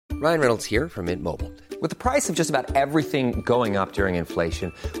Ryan Reynolds here from Mint Mobile. With the price of just about everything going up during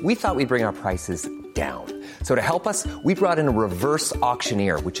inflation, we thought we'd bring our prices down. So to help us, we brought in a reverse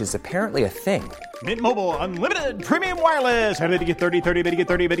auctioneer, which is apparently a thing. Mint Mobile Unlimited Premium Wireless. How to get 30, 30, bit to get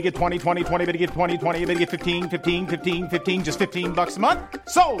 30, bit to get 20, 20, 20, bit to get 20, 20, bit to get 15, 15, 15, 15, just $15 a month?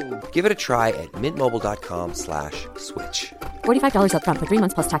 Sold! Give it a try at mintmobile.com/switch. $45 up front for 3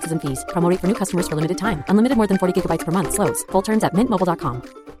 months plus taxes and fees. Promo rate for new customers for limited time. Unlimited more than 40 gigabytes per month. Slows full terms at mintmobile.com.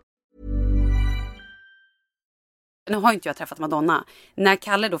 Nu har inte jag träffat Madonna. När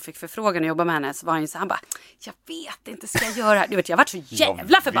Kalle då fick förfrågan att jobba med henne så var han ju så, han bara, jag vet inte, ska jag göra? Du vet, jag har varit så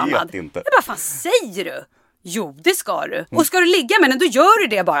jävla förbannad. Jag bara, fan säger du? Jo, det ska du. Och ska du ligga med den, då gör du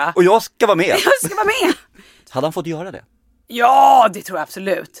det bara. Och jag ska vara med. Jag ska vara med. Hade han fått göra det? Ja, det tror jag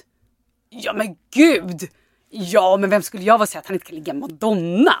absolut. Ja, men gud. Ja, men vem skulle jag vara, säga att han inte kan ligga med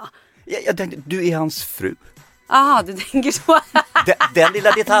Madonna? Jag tänkte, du är hans fru. Aha, du tänker så. Den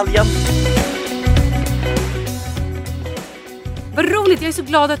lilla detaljen. Vad roligt, jag är så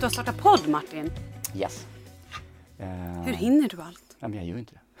glad att du har startat podd, Martin. Yes. Hur hinner du allt? Ja, men jag gör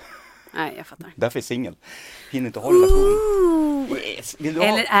inte det. Nej, jag fattar. Därför är singel. Hinner inte ha relation. Yes.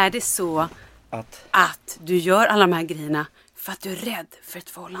 Eller är det så att du gör alla de här grejerna för att du är rädd för ett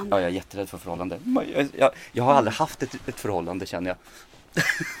förhållande? Ja, jag är jätterädd för förhållande. Jag har aldrig haft ett förhållande, känner jag.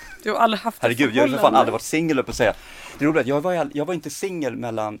 Du har aldrig haft ett Herregud, förhållande? jag har för fan aldrig varit singel, upp och säga. Det är roligt, jag var inte singel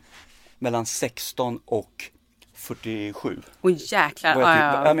mellan 16 och 47. Åh jäklar.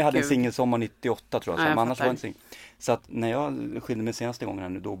 Jag hade en singelsommar 98 tror jag. Ja, jag annars var fattar. en singel. Så att när jag skilde mig senaste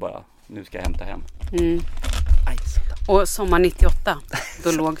gången nu, då bara, nu ska jag hämta hem. Aj, och sommar 98,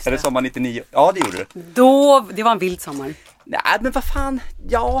 då låg det. Eller sommar 99, ja det gjorde det. Det var en vild sommar. Nej men vad fan,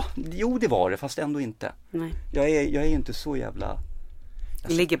 jo det var det, fast ändå inte. Nej. Jag är inte så jävla...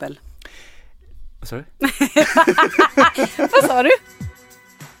 Liggebel. Vad sa du? Vad sa du?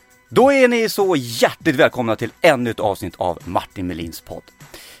 Då är ni så hjärtligt välkomna till ännu ett avsnitt av Martin Melins podd.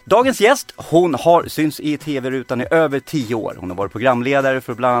 Dagens gäst, hon har syns i tv-rutan i över 10 år. Hon har varit programledare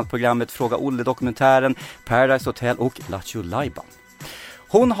för bland annat programmet Fråga Olle-dokumentären, Paradise Hotel och Lattjo Lajban.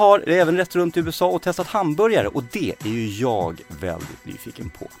 Hon har även rätt runt i USA och testat hamburgare, och det är ju jag väldigt nyfiken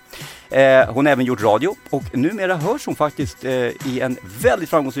på. Hon har även gjort radio, och numera hörs hon faktiskt i en väldigt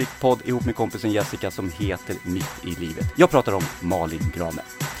framgångsrik podd ihop med kompisen Jessica som heter Mitt i livet. Jag pratar om Malin Gramer.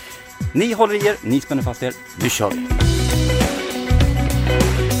 Ni håller i er, ni spänner fast er, nu kör vi!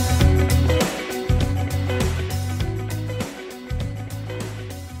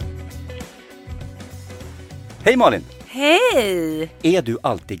 Hej Malin! Hej! Är du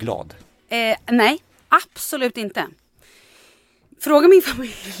alltid glad? Nej, absolut inte. Fråga min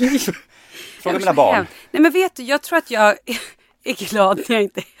familj. Fråga mina barn. Nej men vet du, jag tror att jag är glad när jag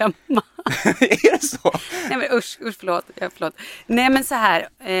inte är hemma. Är det så? Nej men usch förlåt. Nej men så här,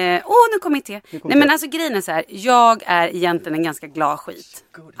 nu kom mitt te. Nej men alltså grejen är så här, jag är egentligen en ganska glad skit.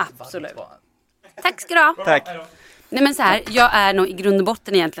 Absolut. Tack ska du ha. Tack. Nej men så här, jag är nog i grund och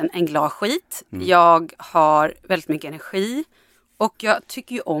botten egentligen en glad skit. Jag har väldigt mycket energi. Och jag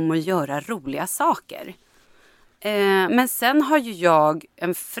tycker ju om att göra roliga saker. Men sen har ju jag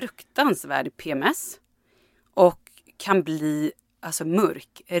en fruktansvärd PMS. Och kan bli alltså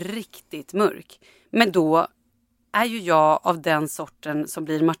mörk, riktigt mörk. Men då är ju jag av den sorten som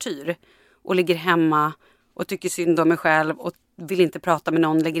blir martyr. Och ligger hemma och tycker synd om mig själv. Och vill inte prata med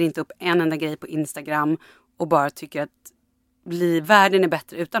någon, lägger inte upp en enda grej på Instagram. Och bara tycker att världen är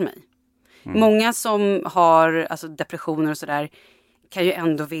bättre utan mig. Många som har alltså, depressioner och sådär kan ju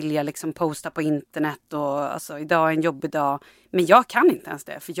ändå vilja liksom posta på internet och alltså idag är en jobbig dag. Men jag kan inte ens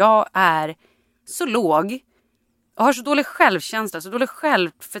det, för jag är så låg och har så dålig självkänsla, så dålig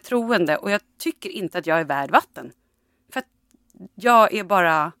självförtroende, och jag tycker inte att jag är värd vatten. För att jag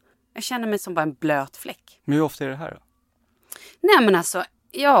känner mig som bara en blöt fläck. Men hur ofta är det här då? Nej men alltså,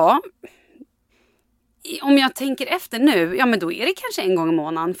 ja... Om jag tänker efter nu, ja men då är det kanske en gång i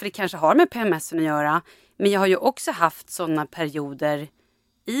månaden. För det kanske har med PMS att göra. Men jag har ju också haft sådana perioder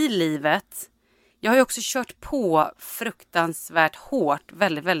i livet. Jag har ju också kört på fruktansvärt hårt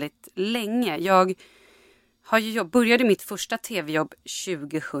väldigt, väldigt länge. Jag började mitt första tv-jobb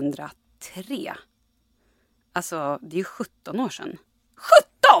 2003. Alltså, det är ju 17 år sedan.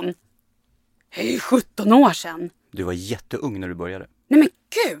 17! Det är 17 år sedan! Du var jätteung när du började. Nej men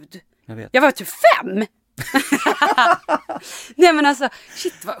gud! Jag var typ 5! Nej men alltså,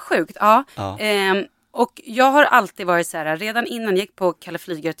 shit vad sjukt. Ja. Och jag har alltid varit så här, redan innan jag gick på Kalle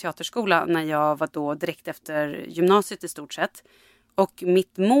Flyger teaterskola, när jag var då direkt efter gymnasiet i stort sett. Och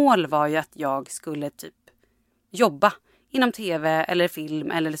mitt mål var ju att jag skulle typ jobba inom tv eller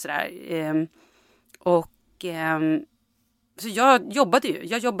film eller sådär. Så jag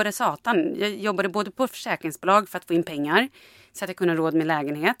jobbade satan. Jag jobbade både på försäkringsbolag för att få in pengar så att jag kunde råd med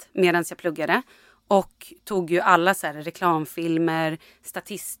lägenhet medan jag pluggade. Och tog ju alla så här reklamfilmer,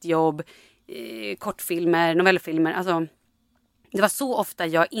 statistjobb, kortfilmer, novellfilmer. Alltså, det var så ofta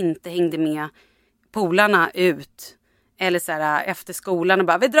jag inte hängde med polarna ut. Eller så här efter skolan och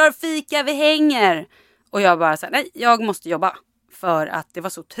bara, vi drar fika, vi hänger. Och jag bara så här, nej, jag måste jobba. För att det var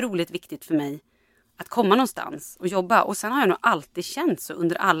så otroligt viktigt för mig att komma någonstans och jobba. Och sen har jag nog alltid känt så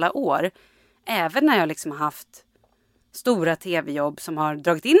under alla år. Även när jag liksom har haft stora tv-jobb som har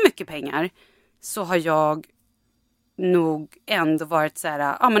dragit in mycket pengar. Så har jag nog ändå varit så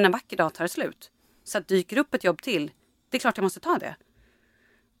här, ja men en vacker dag tar det slut. Så att dyker upp ett jobb till, det är klart jag måste ta det.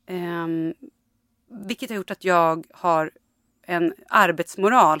 Vilket har gjort att jag har en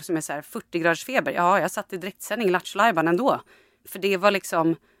arbetsmoral som är så här 40 graders feber. Ja, jag satt i direktsändning i Lattjo Lajban ändå. För det var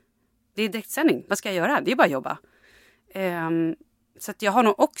liksom, det är direktsändning, vad ska jag göra? Det är bara att jobba. Så att jag har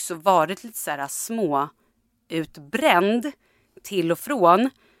nog också varit lite så här små utbränd till och från.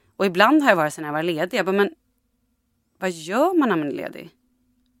 Och ibland har jag varit så när jag var ledig. Jag bara, men vad gör man när man är ledig?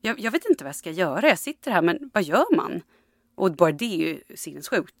 Jag vet inte vad jag ska göra. Jag sitter här, men vad gör man? Och bara det är ju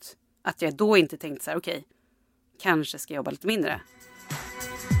sinnessjukt. Att jag då inte tänkt så här, okej, kanske ska jag jobba lite mindre.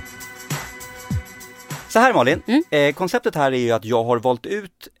 Så här Malin, konceptet här är ju att jag har valt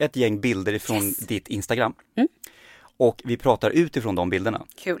ut ett gäng bilder från ditt Instagram. Och vi pratar utifrån de bilderna.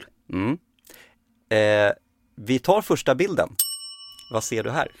 Kul. Vi tar första bilden. Vad ser du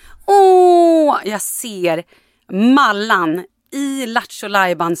här? Jag ser Mallan i Lattjo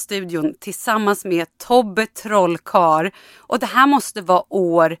Lajban-studion tillsammans med Tobbe Trollkarl. Och det här måste vara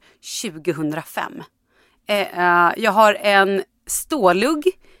år 2005. Jag har en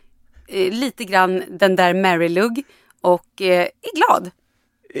stålugg, lite grann den där Mary-lugg och är glad.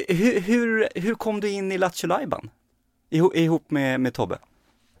 Hur kom du in i Lattjo Lajban? Ihop med Tobbe?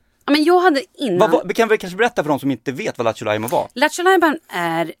 Ja, men jag hade innan... Vi kan väl kanske berätta för de som inte vet vad Lattjo Lajban var? Lattjo Lajban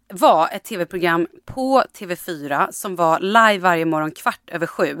var ett tv-program på TV4 som var live varje morgon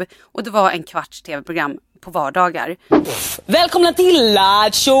 6:15. Och det var en kvarts tv-program på vardagar. Välkomna till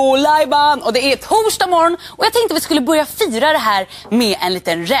Lattjo Lajban! Och det är torsdag morgon och jag tänkte vi skulle börja fira det här med en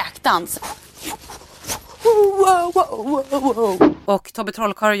liten räkdans. Och Tobbe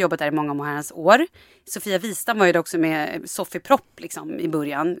Trollkarl har jobbat där i många herrans år. Sofia Wistam var ju också med Sofie Propp liksom, i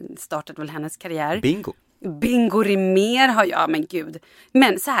början. Startade väl hennes karriär. Bingo Rimér har jag, men gud.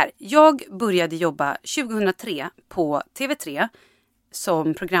 Men så här, jag började jobba 2003 på TV3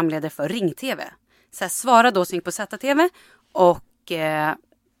 som programledare för Ring-TV. Så här, Svara då som gick på ZTV och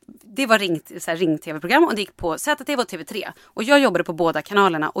det var Ring-TV-program och det gick på ZTV och TV3. Och jag jobbade på båda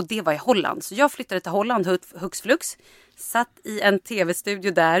kanalerna och det var i Holland. Så jag flyttade till Holland hux flux. Satt i en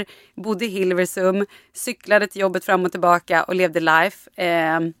tv-studio där, bodde i Hilversum, cyklade till jobbet fram och tillbaka och levde life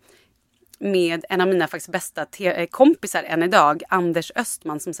med en av mina faktiskt bästa kompisar än idag, Anders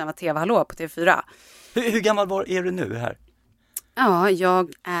Östman som sen var TV-hallå på TV4. Hur gammal är du nu här? Ja,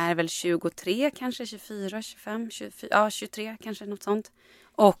 jag är väl 23, kanske 24, 25, 24, ja 23 kanske något sånt.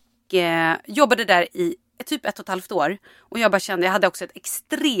 Och jobbade där i typ 1,5 år. Och jag bara kände, jag hade också ett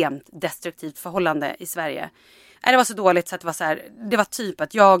extremt destruktivt förhållande i Sverige. Det var så dåligt så att det var så här, det var typ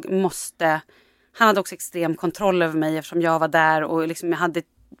att jag måste, han hade också extrem kontroll över mig eftersom jag var där och liksom jag hade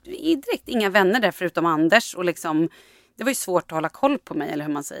direkt inga vänner där förutom Anders och liksom, det var ju svårt att hålla koll på mig eller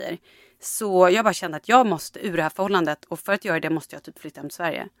hur man säger. Så jag bara kände att jag måste ur det här förhållandet och för att göra det måste jag typ flytta hem till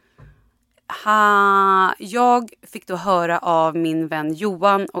Sverige. Jag fick då höra av min vän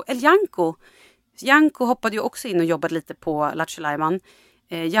Johan och Janko. Janko hoppade ju också in och jobbade lite på Lattjo Lajban.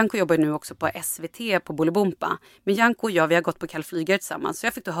 Janko jobbar nu också på SVT på Bolibompa. Men Janko och jag, vi har gått på Kall Flygare tillsammans. Så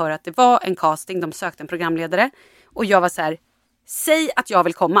jag fick då höra att det var en casting, de sökte en programledare. Och jag var så här, säg att jag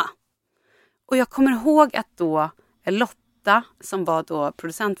vill komma. Och jag kommer ihåg att då Lotta, som var då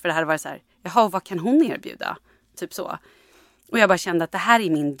producent för det här, var så här, jaha, vad kan hon erbjuda? Typ så. Och jag bara kände att det här är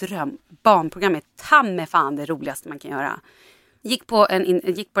min dröm. Barnprogrammet, ta med fan det roligaste man kan göra. Gick på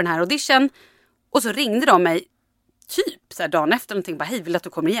den här audition och så ringde de mig typ så här dagen efter och tänkte bara, hej, vill att du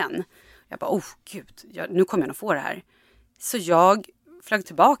kommer igen? Jag bara, gud, nu kommer jag nog få det här. Så jag flög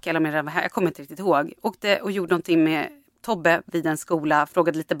tillbaka, eller jag kommer inte riktigt ihåg. Åkte och gjorde någonting med Tobbe vid en skola,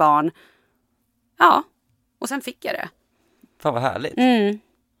 frågade lite barn. Ja, och sen fick jag det. Fan vad härligt.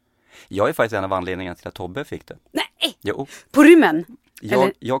 Jag är faktiskt en av anledningarna till att Tobbe fick det. Nej! Jo. På Rymmen?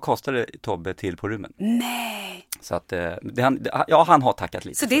 Jag kastade Tobbe till På Rymmen. Nej! Så att, han har tackat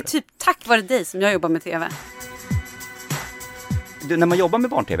lite. Så det är typ tack vare dig som jag jobbar med tv? När man jobbar med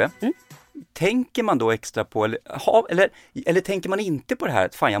barn-tv tänker man då extra på, eller tänker man inte på det här,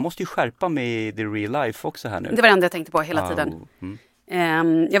 att fan jag måste ju skärpa mig i the real life också här nu? Det var det enda jag tänkte på hela tiden.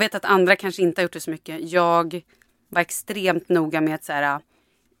 Jag vet att andra kanske inte har gjort det så mycket. Jag var extremt noga med att så här,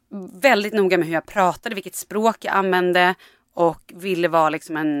 väldigt noga med hur jag pratade, vilket språk jag använde och ville vara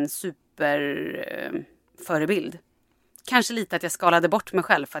liksom en superförebild. Kanske lite att jag skalade bort mig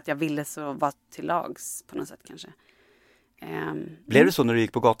själv för att jag ville så vara till lags på något sätt kanske. Blev det så när du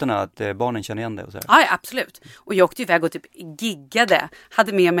gick på gatorna att barnen känner igen dig? Och så här? Ja, absolut. Och jag åkte iväg och typ giggade.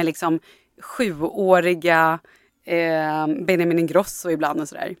 Hade med mig liksom 7-åriga Benjamin Ingrosso ibland och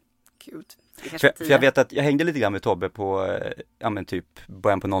sådär. Gud. För jag vet att jag hängde lite grann med Tobbe på typ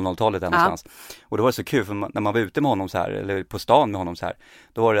början på 00-talet någonstans. Och då var det så kul för när man var ute med honom så här, eller på stan med honom så här,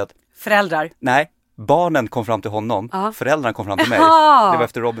 då var det att föräldrar? Nej, barnen kom fram till honom, föräldrarna kom fram till mig. Det var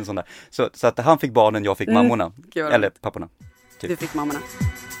efter Robinson där. Så att han fick barnen, jag fick mammorna. Eller papporna. Typ. Du fick mammorna.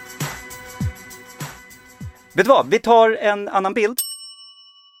 Vet du vad, vi tar en annan bild.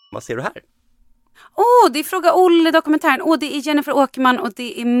 Vad ser du här? Det är Fråga Olle-dokumentären. Det är Jennifer Åkerman och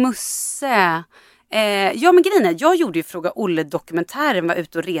det är Musse. Ja, men grejen är, jag gjorde ju Fråga Olle-dokumentären, var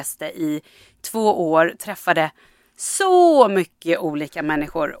ute och reste i 2 år, träffade så mycket olika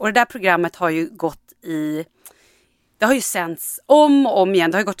människor. Och det där programmet har ju gått det har ju sänts om och om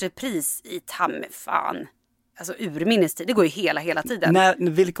igen. Det har ju gått till pris i fan. Alltså urminnes tid, det går ju hela tiden.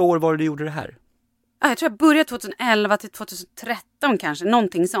 Vilka år var det du gjorde det här? Jag tror jag började 2011 till 2013 kanske,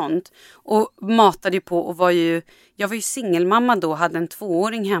 någonting sånt. Och matade ju på och jag var ju singelmamma då, hade en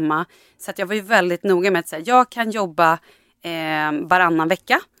 2-åring hemma. Så att jag var ju väldigt noga med att säga, jag kan jobba varannan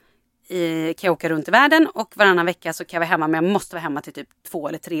vecka. Kan jag åka runt i världen och varannan vecka så kan jag vara hemma, men jag måste vara hemma till typ 2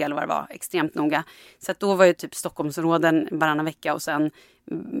 eller 3 eller vad det var, extremt noga. Så att då var ju typ Stockholmsråden varannan vecka och sen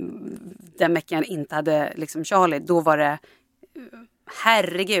den veckan jag inte hade liksom Charlie, då var det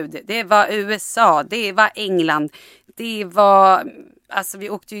herregud, det var USA, det var England, det var, alltså vi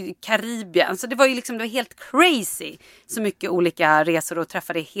åkte ju i Karibien, så det var ju liksom, det var helt crazy, så mycket olika resor och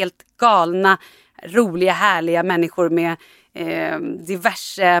träffade helt galna, roliga, härliga människor med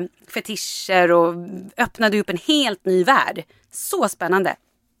diverse fetischer och öppnade upp en helt ny värld. Så spännande.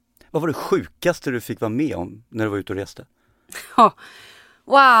 Vad var det sjukaste du fick vara med om när du var ute och reste?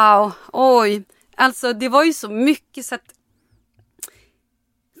 Wow, oj. Alltså det var ju så mycket så att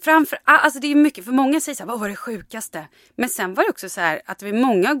alltså det är mycket, för många säger så här, vad var det sjukaste? Men sen var det också så här att det var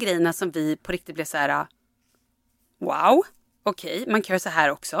många av grejerna som vi på riktigt blev så här, wow, okej, man kan göra så här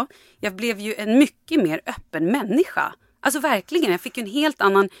också. Jag blev ju en mycket mer öppen människa. Alltså verkligen, jag fick en helt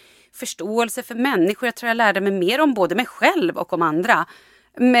annan förståelse för människor. Jag tror jag lärde mig mer om både mig själv och om andra.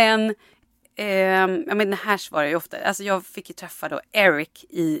 Men det här svarar jag ofta. Alltså jag fick ju träffa då Eric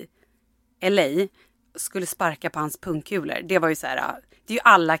i LA. Skulle sparka på hans pungkulor. Det var ju så här, det är ju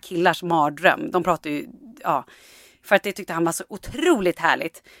alla killars mardröm. De pratar ju, för att det tyckte han var så otroligt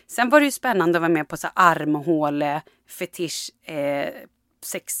härligt. Sen var det ju spännande att vara med på så armhåle, fetisch,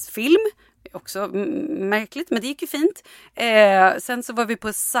 sexfilm. Också märkligt, men det gick ju fint. Sen så var vi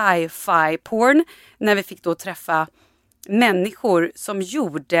på sci-fi porn. När vi fick då träffa människor som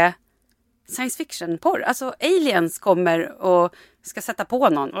gjorde science fiction porr. Alltså aliens kommer och ska sätta på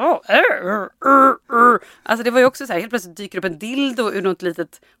någon. Alltså det var ju också så här, helt plötsligt dyker upp en dildo ur något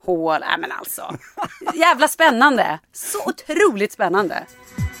litet hål. Men alltså, jävla spännande. Så otroligt spännande.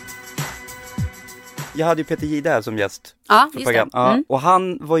 Jag hade ju Peter Jihde här som gäst. Ja, just det. Och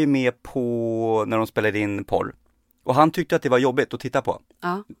han var ju med på när de spelade in porr. Och han tyckte att det var jobbigt att titta på.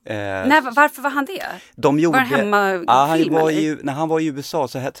 Ja. Varför var han det? Var det hemma när han var i USA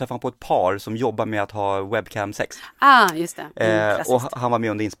så träffade han på ett par som jobbar med att ha webcam-sex. Just det. Och han var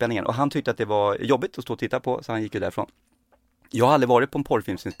med under inspelningen. Och han tyckte att det var jobbigt att stå och titta på, så han gick ju därifrån. Jag har aldrig varit på en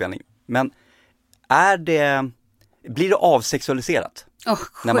porrfilmsinspelning. Men blir det avsexualiserat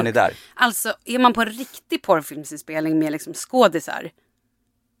när man är där? Alltså, är man på en riktig porrfilmsinspelning med liksom skådisar?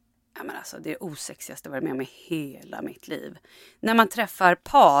 Ja, men alltså, det är osexigaste jag varit med om i hela mitt liv. När man träffar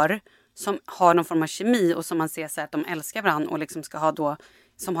par som har någon form av kemi och som man ser så här att de älskar varandra och liksom ska ha då,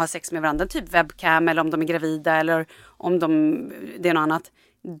 som har sex med varandra, typ webcam eller om de är gravida eller om det är något annat.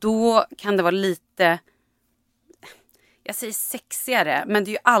 Då kan det vara lite, jag säger sexigare, men det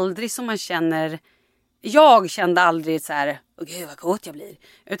är ju aldrig som man känner. Jag kände aldrig så här, gud vad kåt jag blir.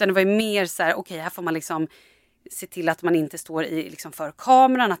 Utan det var ju mer så här, okej, här får man liksom se till att man inte står i, liksom för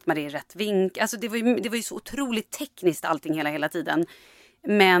kameran, att man är i rätt vink. Alltså det var ju så otroligt tekniskt allting hela tiden.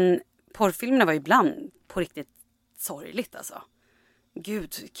 Men porrfilmerna var ju ibland på riktigt sorgligt alltså.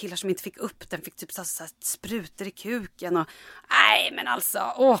 Gud, killar som inte fick upp den fick typ så sprutor i kuken och nej men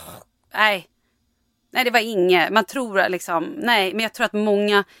alltså, nej det var inget, man tror liksom, nej men jag tror att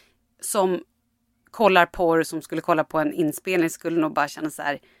många som kollar porr, som skulle kolla på en inspelning, skulle nog bara känna så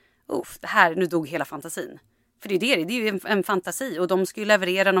här, det här, nu dog hela fantasin. För det är ju en fantasi, och de skulle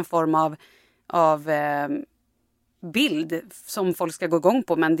leverera någon form av bild som folk ska gå igång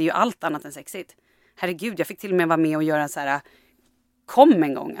på, men det är ju allt annat än sexigt. Herregud, jag fick till och med vara med och göra så här kom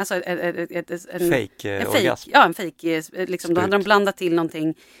en gång. Alltså en fake-orgasm. Ja, en fake. Liksom, då hade de blandat till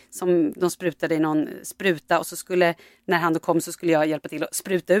någonting som de sprutade i någon spruta, och så skulle, när han då kom, så skulle jag hjälpa till att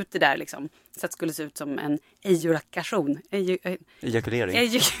spruta ut det där liksom. Så att det skulle se ut som en ejakulation.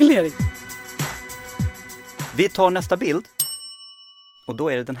 Ejakulering. Vi tar nästa bild. Och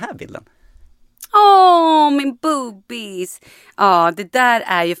då är det den här bilden. Min boobies. Ja, det där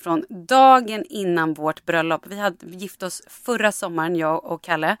är ju från dagen innan vårt bröllop. Vi hade gift oss förra sommaren, jag och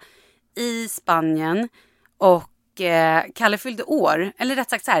Kalle, i Spanien. Och Kalle fyllde år. Eller rätt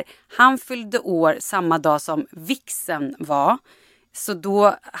sagt så här, han fyllde år samma dag som vigseln var. Så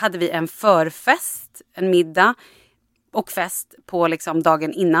då hade vi en förfest, en middag och fest på liksom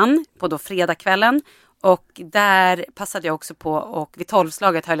dagen innan, på då fredagskvällen. Och där passade jag också på, och vid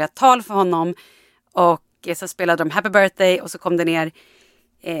 12-slaget höll jag ett tal för honom. Och så spelade de Happy Birthday, och så kom det ner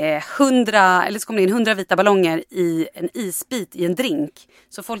 100 vita ballonger i en isbit i en drink.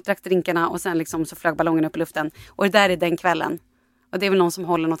 Så folk drack drinkarna, och sen liksom så flög ballongen upp i luften. Och det där är den kvällen. Och det är väl någon som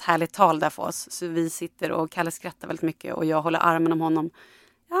håller något härligt tal där för oss. Så vi sitter, och Kalle skrattar väldigt mycket, och jag håller armen om honom.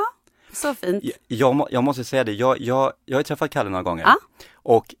 Ja, så fint. Jag måste säga det, jag har träffat Kalle några gånger.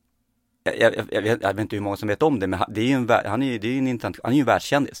 Och jag vet inte hur många som vet om det, men det är ju han är ju en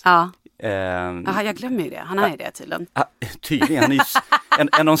världskändis. Ja. Jag glömmer ju det. Han är ju det tydligen. Tydligen, han är ju en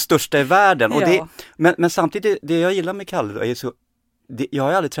av de största i världen. Och men samtidigt, det jag gillar med Kalle är så, jag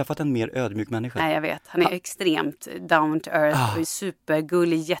har aldrig träffat en mer ödmjuk människa. Nej, jag vet. Han är extremt down to earth och är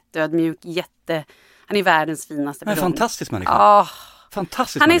supergullig, jätteödmjuk, han är världens finaste person. En fantastisk människa.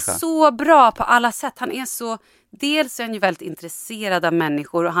 Fantastisk han människa. Är så bra på alla sätt. Han är så, dels är han ju väldigt intresserad av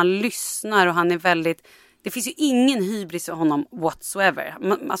människor, och han lyssnar, och han är väldigt, det finns ju ingen hybris i honom whatsoever.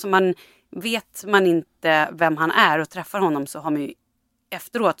 Vet man inte vem han är och träffar honom, så har man ju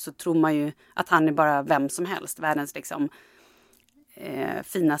efteråt, så tror man ju att han är bara vem som helst. Världens liksom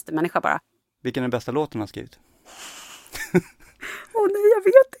finaste människa bara. Vilken är den bästa låten han har skrivit? Nej, jag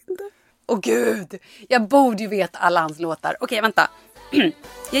vet inte. Gud, jag borde ju veta alla hans låtar. Okej, vänta.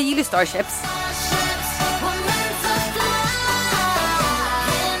 Jag gillar Starships.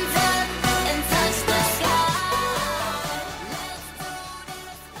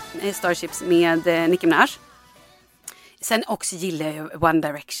 Starships med Nicki Minaj. Sen också gillar jag One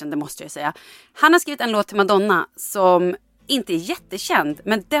Direction, det måste jag säga. Han har skrivit en låt till Madonna som inte är jättekänd,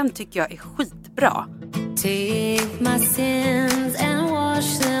 men den tycker jag är skitbra. Take my sins and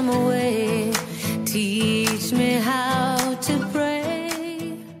wash them away. Teach me how to pray.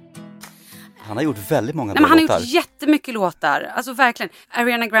 Han har gjort väldigt många låtar. Han har gjort jättemycket låtar. Alltså verkligen.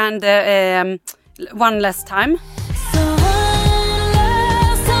 Ariana Grande, One Less Time.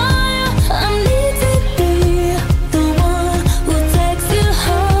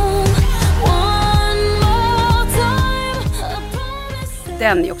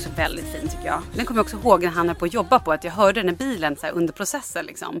 Den är också väldigt fin tycker jag. Den kommer jag också ihåg när han är på att jobba på. Att jag hörde den i bilen så här, under processen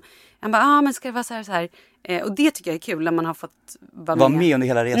liksom. Jag bara, men ska det vara så här. Och det tycker jag är kul när man har fått vara med under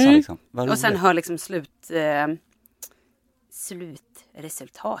hela resan liksom. Och sen hör liksom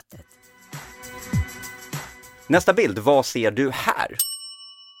slutresultatet. Nästa bild, vad ser du här?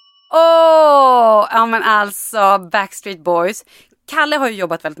 Ja men alltså Backstreet Boys. Kalle har ju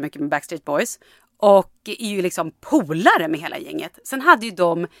jobbat väldigt mycket med Backstreet Boys. Och är ju liksom polare med hela gänget. Sen hade ju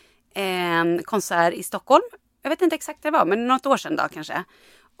de en konsert i Stockholm. Jag vet inte exakt det var, men något år sedan då kanske.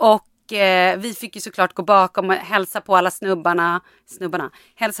 Och vi fick ju såklart gå bakom och hälsa på alla snubbarna.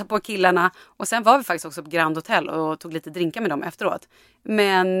 Hälsa på killarna. Och sen var vi faktiskt också på Grand Hotel och tog lite drinkar med dem efteråt.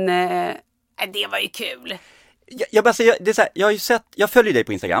 Men det var ju kul. Jag följer dig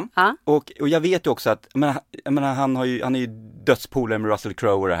på Instagram och jag vet ju också att han är ju dödspolare med Russell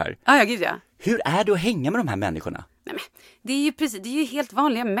Crowe och det här. Ja, gud ja. Hur är det att hänga med de här människorna? Nej, men, det är ju helt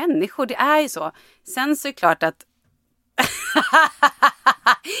vanliga människor, det är ju så. Sen så är det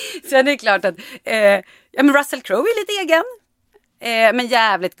klart att men Russell Crowe är lite egen. Men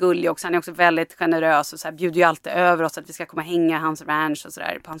jävligt gullig också. Han är också väldigt generös och så här, bjuder ju alltid över oss att vi ska komma och hänga hans ranch och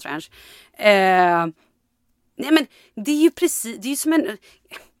sådär på hans ranch. Nej men det är ju precis, det är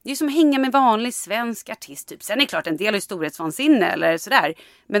ju som att hänga med vanlig svensk artist typ. Sen är det klart en del har ju storhetsvansinne eller sådär.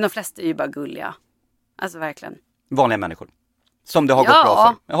 Men de flesta är ju bara gulliga. Alltså verkligen. Vanliga människor. Som det har gått bra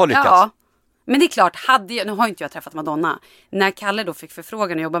för. Jag har lyckats. Ja. Men det är klart, nu har inte jag träffat Madonna. När Kalle då fick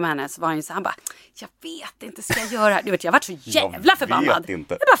förfrågan att jobba med henne så var han ju så han bara, jag vet inte, ska jag göra det här? Du vet, jag har varit så jävla förbannad. Jag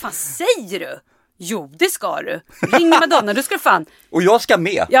bara, fan säger du? Jo, det ska du. Ring Madonna, du ska fan. Och jag ska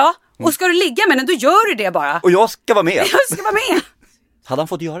med. Ja, och ska du ligga med den, då gör du det bara. Och jag ska vara med. Jag ska vara med. Hade han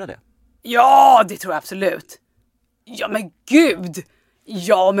fått göra det? Ja, det tror jag absolut. Ja, men gud.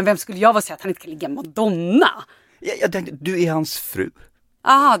 Ja, men vem skulle jag vara säga att han inte kan ligga med Madonna? Jag tänkte, du är hans fru.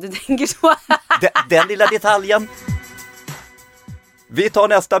 Jaha, du tänker så. Den lilla detaljen. Vi tar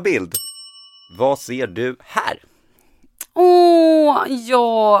nästa bild. Vad ser du här?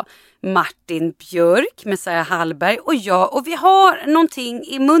 Ja, Martin Björk, Messiah Hallberg och jag. Och vi har någonting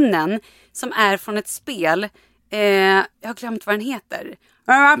i munnen som är från ett spel. Jag har glömt vad den heter.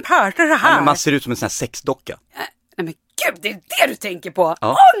 Man pratar så här. Ja, man ser ut som en sån här sexdocka. Nej men gud, det är det du tänker på.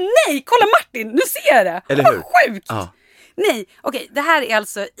 Ja. Nej, kolla Martin, nu ser jag det. Eller hur? Sjukt. Ja. Nej, okej, det här är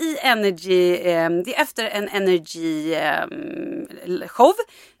alltså i Energy, det är efter en Energy show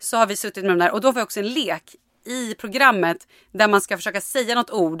så har vi suttit med dem där och då har vi också en lek i programmet där man ska försöka säga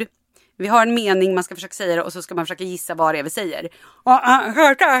något ord. Vi har en mening, man ska försöka säga det och så ska man försöka gissa vad det är vi säger.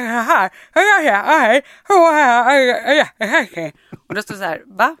 Och då står det så här,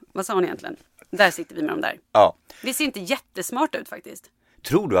 va? Vad sa hon egentligen? Där sitter vi med dem där. Ja. Det ser inte jättesmart ut faktiskt.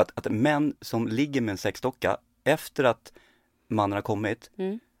 Tror du att män som ligger med en sexdocka efter att mannen har kommit,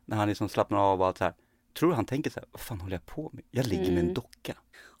 när han liksom slappnar av och allt så här, tror du han tänker så här, vad fan håller jag på med? Jag ligger med en docka.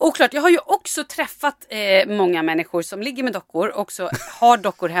 Och klart, jag har ju också träffat många människor som ligger med dockor och också har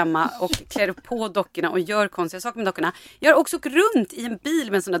dockor hemma och klär på dockorna och gör konstiga saker med dockorna. Jag har också åkt runt i en bil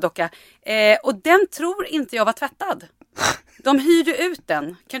med en sån där docka och den tror inte jag var tvättad. De hyrde ut den.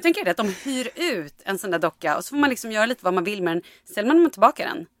 Kan du tänka dig det? Att de hyr ut en sån där docka och så får man liksom göra lite vad man vill med den. Ställer man tillbaka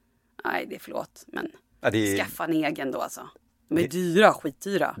den? Nej, det är förlåt. Men skaffa en egen då alltså. De är dyra,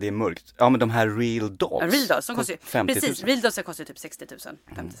 skitdyra. Det är mörkt. Ja, men de här Real Dolls. Ja, Real Dolls, som kostar 50 000. Precis, Real Dolls kostar typ 60 000.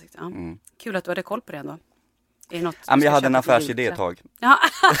 50-60. Ja. Kul att du hade koll på det ändå. Är det något ja, men jag hade en köpa till affärsidé ett tag. Ja.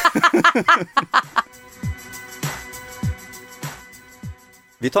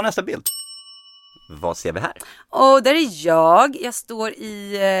 Vi tar nästa bild. Vad ser vi här? Och där är jag står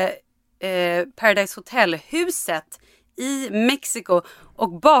i Paradise Hotel-huset i Mexiko.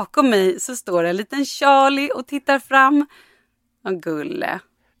 Och bakom mig så står en liten Charlie och tittar fram. Vad gulle.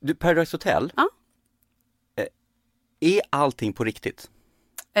 Du, Paradise Hotel? Ja. Är allting på riktigt?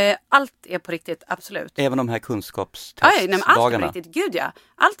 Allt är på riktigt, absolut. Även de här kunskapstestdagarna? Allt är på riktigt, gud ja.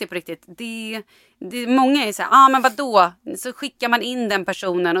 Allt är på riktigt. Många är så här, men vadå? Så skickar man in den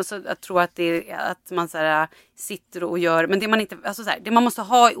personen och så jag tror att det är att man så här, sitter och gör. Men det man inte, alltså så här, det man måste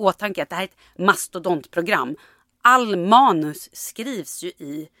ha i åtanke är att det här är ett mastodontprogram. All manus skrivs ju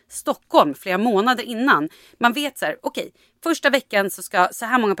i Stockholm flera månader innan. Man vet så här, okej, första veckan så ska så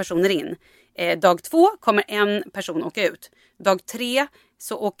här många personer in. Dag 2 kommer en person åka ut. Dag 3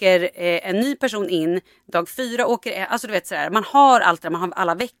 så åker en ny person in. Dag 4 åker alltså du vet sådär. Man har allt det, man har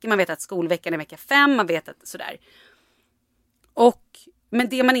alla veckor. Man vet att skolveckan är vecka 5. Man vet att sådär. Men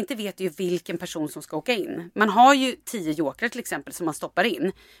det man inte vet är ju vilken person som ska åka in. Man har ju 10 jokrar till exempel som man stoppar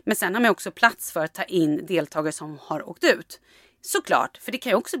in. Men sen har man också plats för att ta in deltagare som har åkt ut. Såklart, för det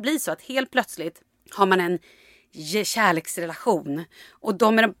kan ju också bli så att helt plötsligt har man en kärleksrelation. Och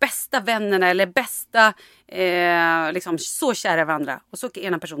de är de bästa vännerna eller bästa, liksom så kära varandra. Och så åker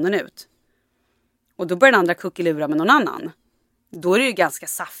ena personen ut. Och då börjar den andra kuckelura med någon annan. Då är det ju ganska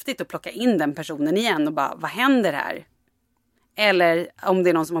saftigt att plocka in den personen igen och bara, vad händer här? Eller om det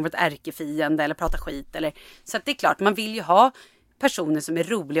är någon som har varit ärkefiende eller pratar skit. Så att det är klart, man vill ju ha personer som är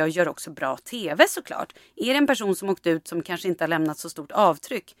roliga och gör också bra tv såklart. Är det en person som åkt ut som kanske inte har lämnat så stort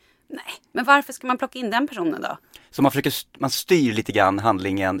avtryck? Nej, men varför ska man plocka in den personen då? Så man styr lite grann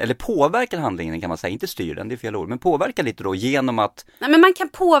handlingen, eller påverkar handlingen kan man säga, inte styr den, det är fel ord, men påverkar lite då genom att... Nej, men man kan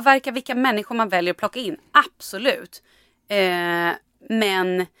påverka vilka människor man väljer att plocka in, absolut.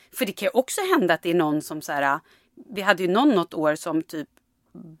 Men, för det kan ju också hända att det är någon som så här, vi hade ju något år som typ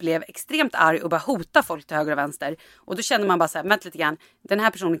blev extremt arg och bara hota folk till höger och vänster. Och då kände man bara så här, vänta lite grann, den här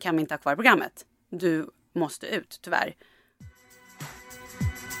personen kan vi inte ha kvar i programmet. Du måste ut, tyvärr.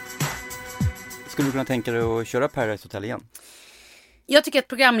 Skulle du kunna tänka dig att köra Paradise Hotel igen? Jag tycker att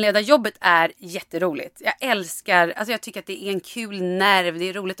programledarjobbet är jätteroligt. Jag tycker att det är en kul nerv. Det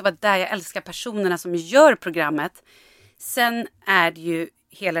är roligt att vara där. Jag älskar personerna som gör programmet. Sen är det ju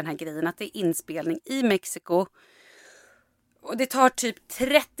hela den här grejen att det är inspelning i Mexiko. Och det tar typ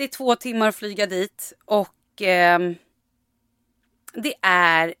 32 timmar att flyga dit. Och det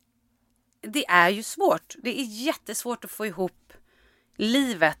är ju svårt. Det är jättesvårt att få ihop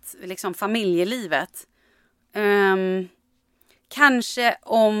livet, liksom familjelivet. Kanske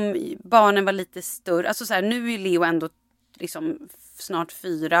om barnen var lite större. Alltså så här, nu är ju Leo ändå liksom snart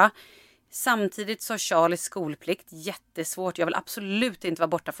 4. Samtidigt så har Charlie skolplikt. Jättesvårt. Jag vill absolut inte vara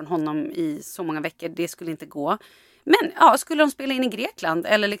borta från honom i så många veckor. Det skulle inte gå. Men ja, skulle de spela in i Grekland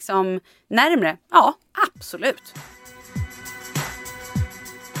eller liksom närmre? Ja, absolut.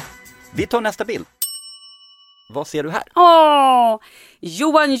 Vi tar nästa bild. Vad ser du här?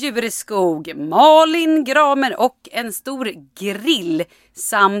 Johan Jureskog, Malin Gramer och en stor grill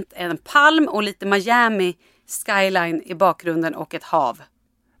samt en palm och lite Miami skyline i bakgrunden och ett hav.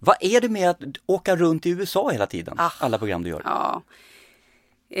 Vad är det med att åka runt i USA hela tiden? Alla program du gör. Ja.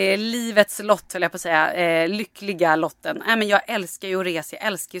 Livets lott, höll jag på att säga. Lyckliga lotten. Men jag älskar ju att resa, jag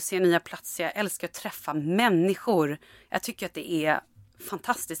älskar att se nya platser, jag älskar att träffa människor. Jag tycker att det är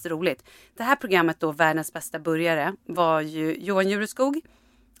fantastiskt roligt. Det här programmet då, Världens bästa burgare, var ju Johan Jureskog,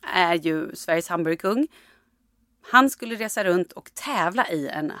 är ju Sveriges hamburgerkung. Han skulle resa runt och tävla i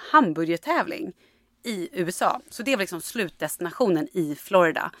en hamburgertävling i USA. Så det var liksom slutdestinationen i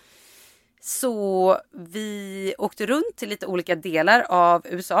Florida. Så vi åkte runt till lite olika delar av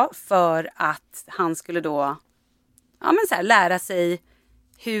USA för att han skulle då lära sig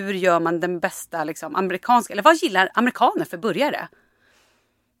hur gör man den bästa liksom, amerikanska, eller vad gillar amerikaner för burgare?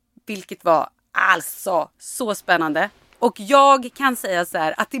 Vilket var alltså så spännande. Och jag kan säga så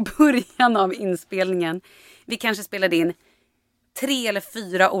här att i början av inspelningen, vi kanske spelade in 3 eller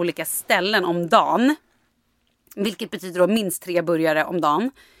 4 olika ställen om dagen. Vilket betyder då minst 3 burgare om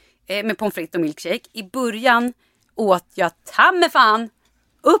dagen. Med pommes frites och milkshake. I början åt jag fan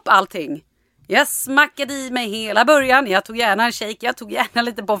upp allting. Jag smackade i mig hela början. Jag tog gärna en shake, jag tog gärna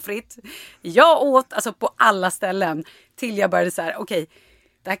lite pommes frites. Jag åt alltså på alla ställen. Till jag började så här, okej.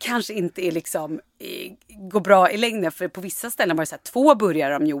 Det här kanske inte är liksom går bra i längden. För på vissa ställen var det så här 2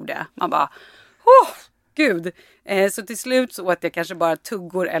 burgare de gjorde. Man bara, gud. Så till slut så åt jag kanske bara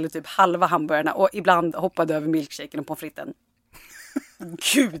tuggor eller typ halva hamburgarna. Och ibland hoppade över milkshaken och pommes fritesen.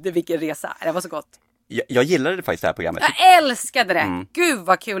 Gud, vilken resa. Det var så gott. Jag gillade faktiskt det här programmet. Jag älskade det. Gud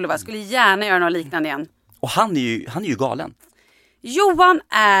vad kul det var. Jag skulle gärna göra något liknande igen. Och han är ju galen. Johan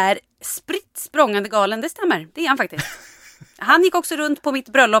är spritt språngande galen, det stämmer. Det är han faktiskt. Han gick också runt på mitt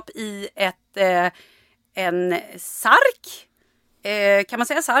bröllop i en sark. Kan man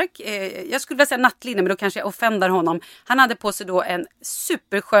säga sark? Jag skulle vilja säga nattlinne, men då kanske jag offendar honom. Han hade på sig då en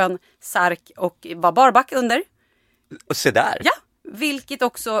superskön sark och var barback under. Och se där. Ja, vilket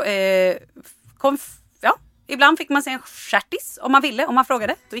också ibland fick man se en stjärtis om man ville, om man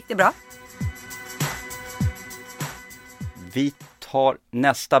frågade. Då gick det bra. Vi tar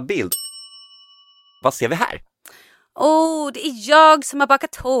nästa bild. Vad ser vi här? Det är jag som har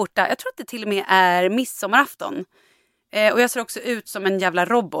bakat tårta. Jag tror att det till och med är midsommarafton. Och jag ser också ut som en jävla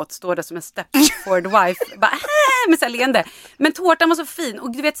robot. Står där som en Stepford wife. Bara, med så här leende. Men tårtan var så fin.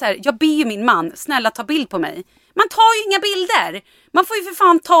 Och du vet så här, jag ber ju min man, snälla ta bild på mig. Man tar ju inga bilder. Man får ju för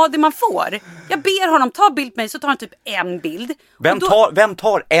fan ta det man får. Jag ber honom ta bild på mig, så tar han typ en bild. Vem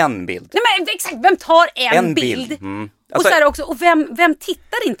tar en bild? Nej men exakt, vem tar en bild? Alltså, och så här också, och vem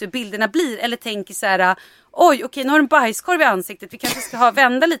tittar inte hur bilderna blir? Eller tänker så här, oj okej, nu har du en bajskorv i ansiktet. Vi kanske ska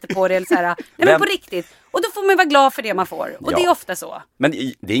vända lite på det. Eller så här, nej men på riktigt. Och då får man vara glad för det man får. Och det är ofta så. Men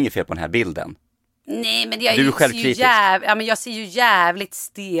det är inget fel på den här bilden. Nej men du är självkritisk. Men jag ser ju jävligt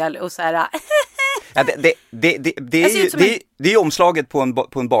stel och så här. Ja, det är ju omslaget på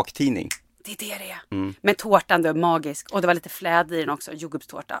en baktidning. Det är det är. Men tårtan är magisk. Och det var lite fläder i den också.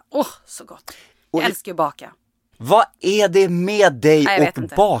 Jordgubbstårta. Så gott. Jag älskar ju baka. Vad är det med dig och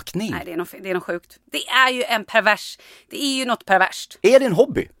bakning? Nej, det är något sjukt. Det är ju det är ju något perverst. Är det en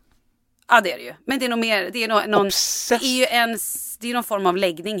hobby? Ja, det är det ju. Men det är nog mer, det är ju någon form av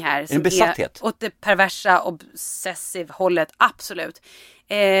läggning här. Som en besatthet. Är åt det perversa, obsessive hållet. Absolut.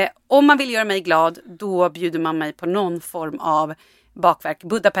 Om man vill göra mig glad, då bjuder man mig på någon form av bakverk.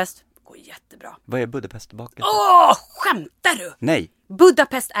 Budapest går jättebra. Vad är Budapestbaket? Skämtar du? Nej.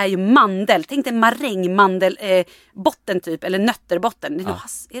 Budapest är ju mandel. Tänk dig marängmandel botten typ. Eller nötterbotten.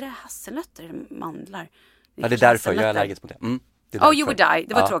 Är det hasselnötter eller mandlar? Det är därför jag är allergisk mot det. You would die.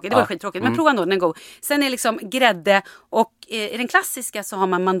 Det var tråkigt. Det var skittråkigt. Men prova ändå, den är god. Sen är liksom grädde. Och i den klassiska så har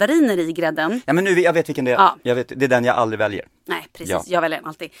man mandariner i grädden. Ja, men jag vet vilken det är. Ja. Jag vet, det är den jag aldrig väljer. Nej, precis. Ja. Jag väljer den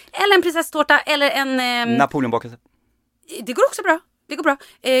alltid. Eller en prinsesstårta. Eller en... Napoleonbakelse. Det går också bra. Det går bra.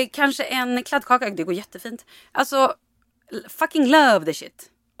 Kanske en kladdkaka. Det går jättefint. Alltså, fucking love the shit.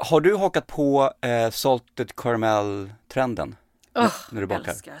 Har du hakat på salted caramel-trenden? När du bakar? Jag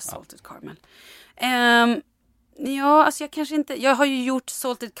älskar salted caramel. Ja, alltså jag kanske inte... Jag har ju gjort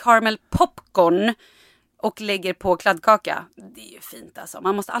salted caramel popcorn och lägger på kladdkaka. Det är ju fint alltså.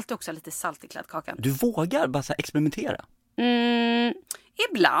 Man måste alltid också ha lite salt i kladdkakan. Du vågar bara så här experimentera?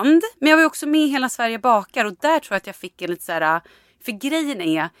 Ibland, men jag var ju också med i Hela Sverige bakar och där tror jag att jag fick en lite så här, för grejen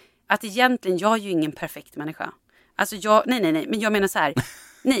är att egentligen jag är ju ingen perfekt människa. Alltså nej, men jag menar så här.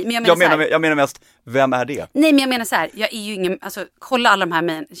 Nej, men jag menar mest, vem är det? Nej, men jag menar så här, jag är ju ingen, alltså kolla alla de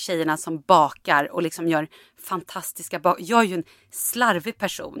här tjejerna som bakar och liksom gör fantastiska jag är ju en slarvig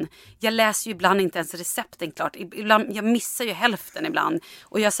person. Jag läser ju ibland inte ens recepten klart. Ibland, jag missar ju hälften ibland.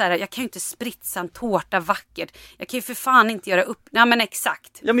 Och jag kan ju inte spritsa en tårta vackert. Jag kan ju för fan inte göra upp. Nej men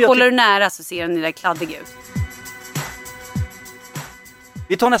exakt. Ja, håller du nära så ser den där kladdig ut.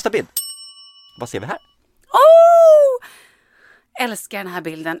 Vi tar nästa bild. Vad ser vi här? Älskar den här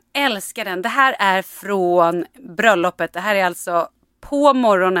bilden. Älskar den. Det här är från bröllopet. Det här är alltså på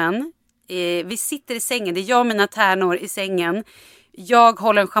morgonen. Vi sitter i sängen. Det är jag och mina tärnor i sängen. Jag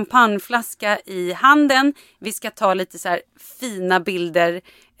håller en champagneflaska i handen. Vi ska ta lite så här fina bilder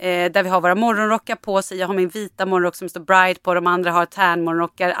där vi har våra morgonrockar på sig. Jag har min vita morgonrock som står Bride på. De andra har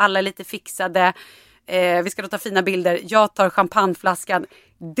tärnmorgonrockar. Alla är lite fixade. Vi ska då ta fina bilder. Jag tar champagneflaskan.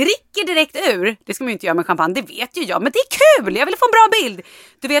 Dricker direkt ur. Det ska man ju inte göra med champagne. Det vet ju jag. Men det är kul. Jag vill få en bra bild.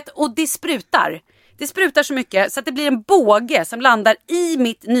 Du vet, och det sprutar. Det sprutar så mycket så att det blir en båge som landar i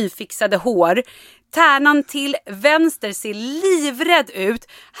mitt nyfixade hår. Tärnan till vänster ser livrädd ut.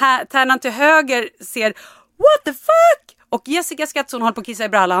 Tärnan till höger ser what the fuck? Och Jessica Skatson håller på att kissa i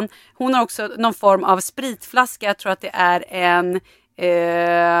brallan. Hon har också någon form av spritflaska. Jag tror att det är en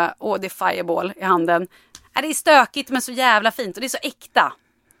det är Fireball i handen. Det är stökigt men så jävla fint. Och det är så äkta.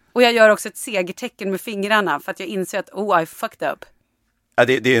 Och jag gör också ett segertecken med fingrarna för att jag inser att I fucked up. Ja,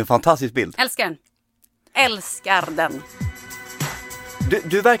 det är en fantastisk bild. Älskar den. Älskar den.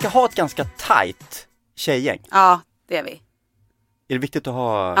 Du verkar ha ett ganska tajt tjejgäng. Ja, det är vi. Är det viktigt att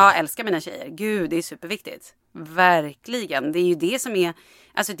ha... Ja, älskar mina tjejer. Gud, det är superviktigt. Verkligen. Det är ju det som är...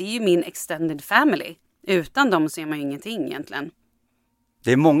 Alltså det är ju min extended family. Utan dem ser man ju ingenting egentligen.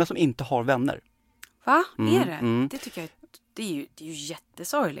 Det är många som inte har vänner. Va? Är det? Det tycker jag... Det är ju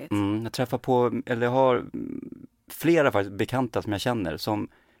jättesorgligt. Jag träffar på... Eller jag har flera faktiskt bekanta som jag känner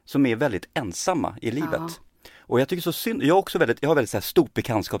som är väldigt ensamma i livet. Ja. Och jag tycker så synd, jag har väldigt så här stort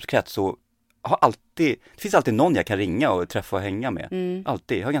bekantskapskrets och det finns alltid någon jag kan ringa och träffa och hänga med.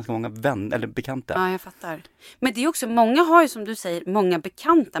 Alltid, jag har ganska många vänner eller bekanta. Ja, jag fattar. Men det är också, många har ju som du säger många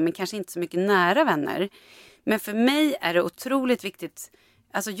bekanta men kanske inte så mycket nära vänner. Men för mig är det otroligt viktigt,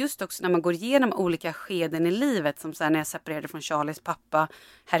 alltså just också när man går igenom olika skeden i livet, som så här när jag separerade från Charlies pappa.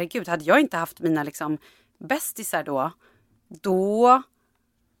 Herregud, hade jag inte haft mina liksom bästisar då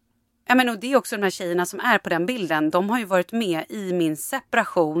ja, men och det är också de här tjejerna som är på den bilden. De har ju varit med i min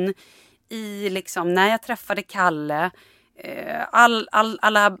separation. I liksom när jag träffade Kalle.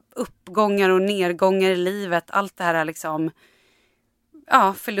 Alla uppgångar och nedgångar i livet. Allt det här liksom.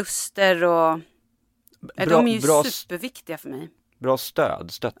 Ja, förluster och... de är ju superviktiga för mig. Bra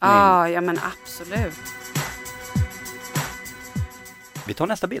stöttning. Ja, men absolut. Vi tar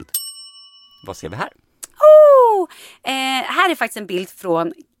nästa bild. Vad ser vi här? Här är faktiskt en bild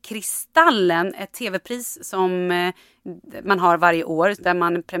från Kristallen, ett tv-pris som man har varje år där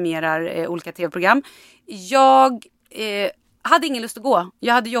man premierar olika tv-program. Jag hade ingen lust att gå.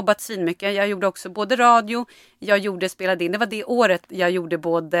 Jag hade jobbat svinmycket. Jag gjorde också både radio, spelade in. Det var det året jag gjorde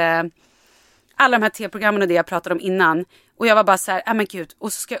både alla de här tv-programmen och det jag pratade om innan. Och jag var bara så här, men gud.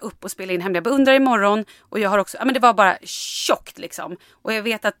 Och så ska jag upp och spela in Hemliga beundrare imorgon. Och jag har också, men det var bara tjockt liksom. Och jag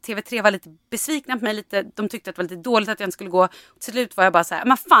vet att TV3 var lite besvikna på mig lite. De tyckte att det var lite dåligt att jag inte skulle gå. Och till slut var jag bara så här,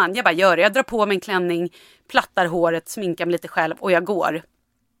 men fan, jag bara gör det. Jag drar på mig en klänning, plattar håret, sminkar mig lite själv och jag går.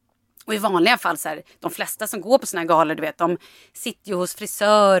 Och i vanliga fall så här, de flesta som går på såna här galor, du vet, de sitter ju hos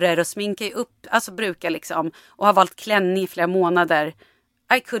frisörer och sminkar ju upp, alltså brukar liksom, och har valt klänning i flera månader.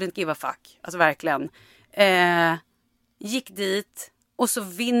 I couldn't give a fuck. Alltså verkligen. Gick dit och så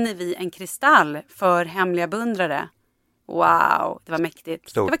vinner vi en kristall för Hemliga beundrare. Wow, det var mäktigt.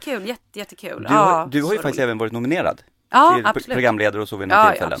 Stort. Det var kul, jättekul. Du har ju faktiskt även varit nominerad. Till absolut. Programledare och så vid några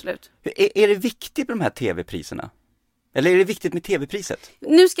tillfällen. Ja, absolut. Är det viktigt med de här tv-priserna? Eller är det viktigt med tv-priset?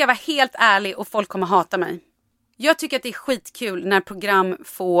 Nu ska jag vara helt ärlig och folk kommer hata mig. Jag tycker att det är skitkul när program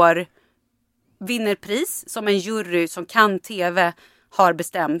vinner pris som en jury som kan tv har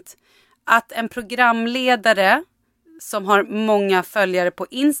bestämt. Att en programledare som har många följare på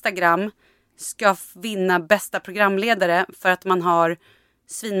Instagram ska vinna bästa programledare för att man har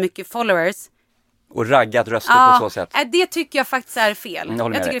svinmycket followers. Och raggat röster på så sätt. Det tycker jag faktiskt är fel.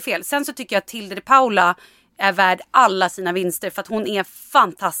 Jag tycker det är fel. Sen så tycker jag att Tilde de Paula är värd alla sina vinster för att hon är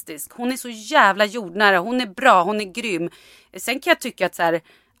fantastisk. Hon är så jävla jordnära. Hon är bra, hon är grym. Sen kan jag tycka att så här,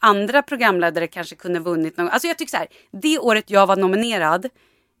 andra programledare kanske kunde vunnit någon. Alltså jag tycker så här, det året jag var nominerad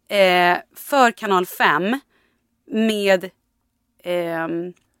för Kanal 5 med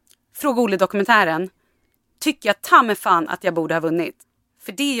Fråga Olle-dokumentären tycker jag ta med fan att jag borde ha vunnit.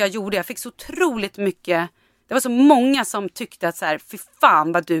 För det jag gjorde, jag fick så otroligt mycket. Det var så många som tyckte att så här, fy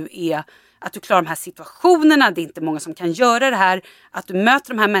fan vad du är, att du klarar de här situationerna. Det är inte många som kan göra det här. Att du möter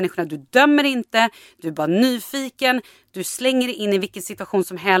de här människorna, du dömer inte. Du är bara nyfiken. Du slänger dig in i vilken situation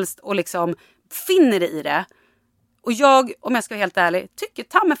som helst och liksom finner dig i det. Och jag, om jag ska vara helt ärlig, tycker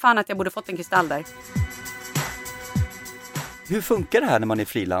ta med fan att jag borde fått en kristall där. Hur funkar det här när man är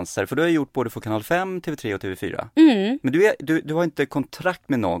frilansare? För du har gjort både för Kanal 5, TV3 och TV4. Men du har inte kontrakt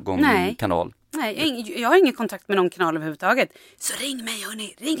med någon kanal? Nej, jag har ingen kontakt med någon kanal överhuvudtaget. Så ring mig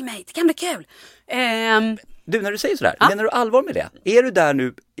hörni, ring mig, det kan bli kul. Du, när du säger sådär, menar du allvar med det? Är du där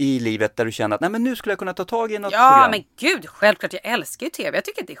nu i livet där du känner att nej, men nu skulle jag kunna ta tag i något program? Ja, men gud, självklart, jag älskar ju tv. Jag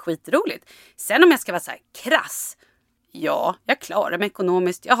tycker att det är skitroligt. Sen om jag ska vara så här krass, ja, jag klarar mig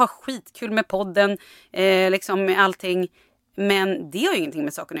ekonomiskt. Jag har skitkul med podden, liksom med allting. Men det har ju ingenting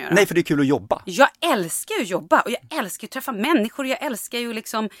med saken att göra. Nej, för det är kul att jobba. Jag älskar ju att jobba och jag älskar att träffa människor. Jag älskar ju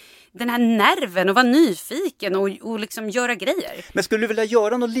liksom den här nerven och vara nyfiken och liksom göra grejer. Men skulle du vilja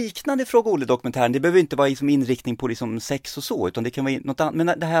göra något liknande i Fråga Olle-dokumentären? Det behöver inte vara liksom inriktning på liksom sex och så, utan det kan vara något annat.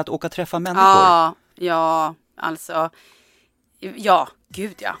 Men det här att åka och träffa människor. Ja, alltså. Ja,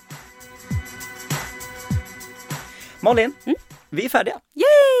 gud ja. Malin, vi är färdiga.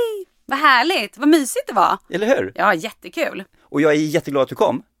 Yay! Vad härligt, vad mysigt det var. Eller hur? Ja, jättekul. Och jag är jätteglad att du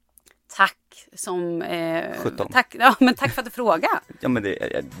kom. Tack som... 17. Tack, ja, men tack för att du frågade. Ja, men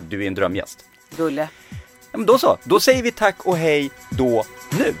du är en drömgäst. Gulle. Ja, men då så. Då säger vi tack och hej då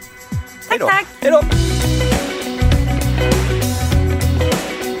nu. Hej då. Tack. Hej då.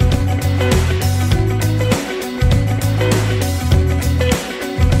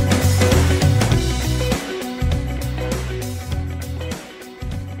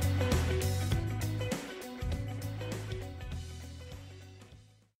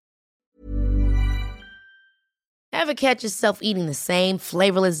 Ever catch yourself eating the same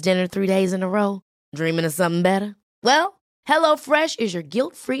flavorless dinner 3 days in a row? Dreaming of something better? Well, HelloFresh is your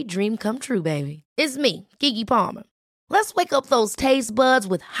guilt-free dream come true, baby. It's me, Keke Palmer. Let's wake up those taste buds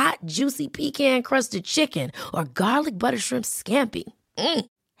with hot, juicy pecan-crusted chicken or garlic butter shrimp scampi.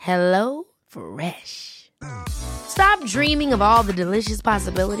 Hello Fresh. Stop dreaming of all the delicious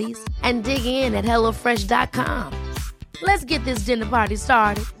possibilities and dig in at HelloFresh.com. Let's get this dinner party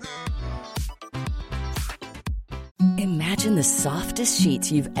started. Imagine the softest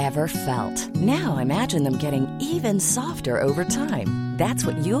sheets you've ever felt. Now imagine them getting even softer over time. That's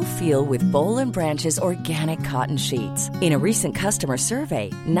what you'll feel with Boll & Branch's organic cotton sheets. In a recent customer survey,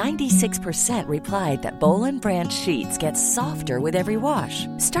 96% replied that Boll & Branch sheets get softer with every wash.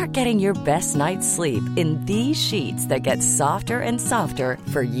 Start getting your best night's sleep in these sheets that get softer and softer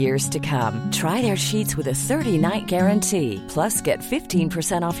for years to come. Try their sheets with a 30-night guarantee. Plus, get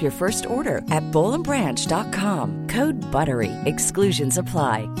 15% off your first order at bollandbranch.com. Code BUTTERY. Exclusions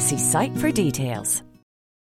apply. See site for details.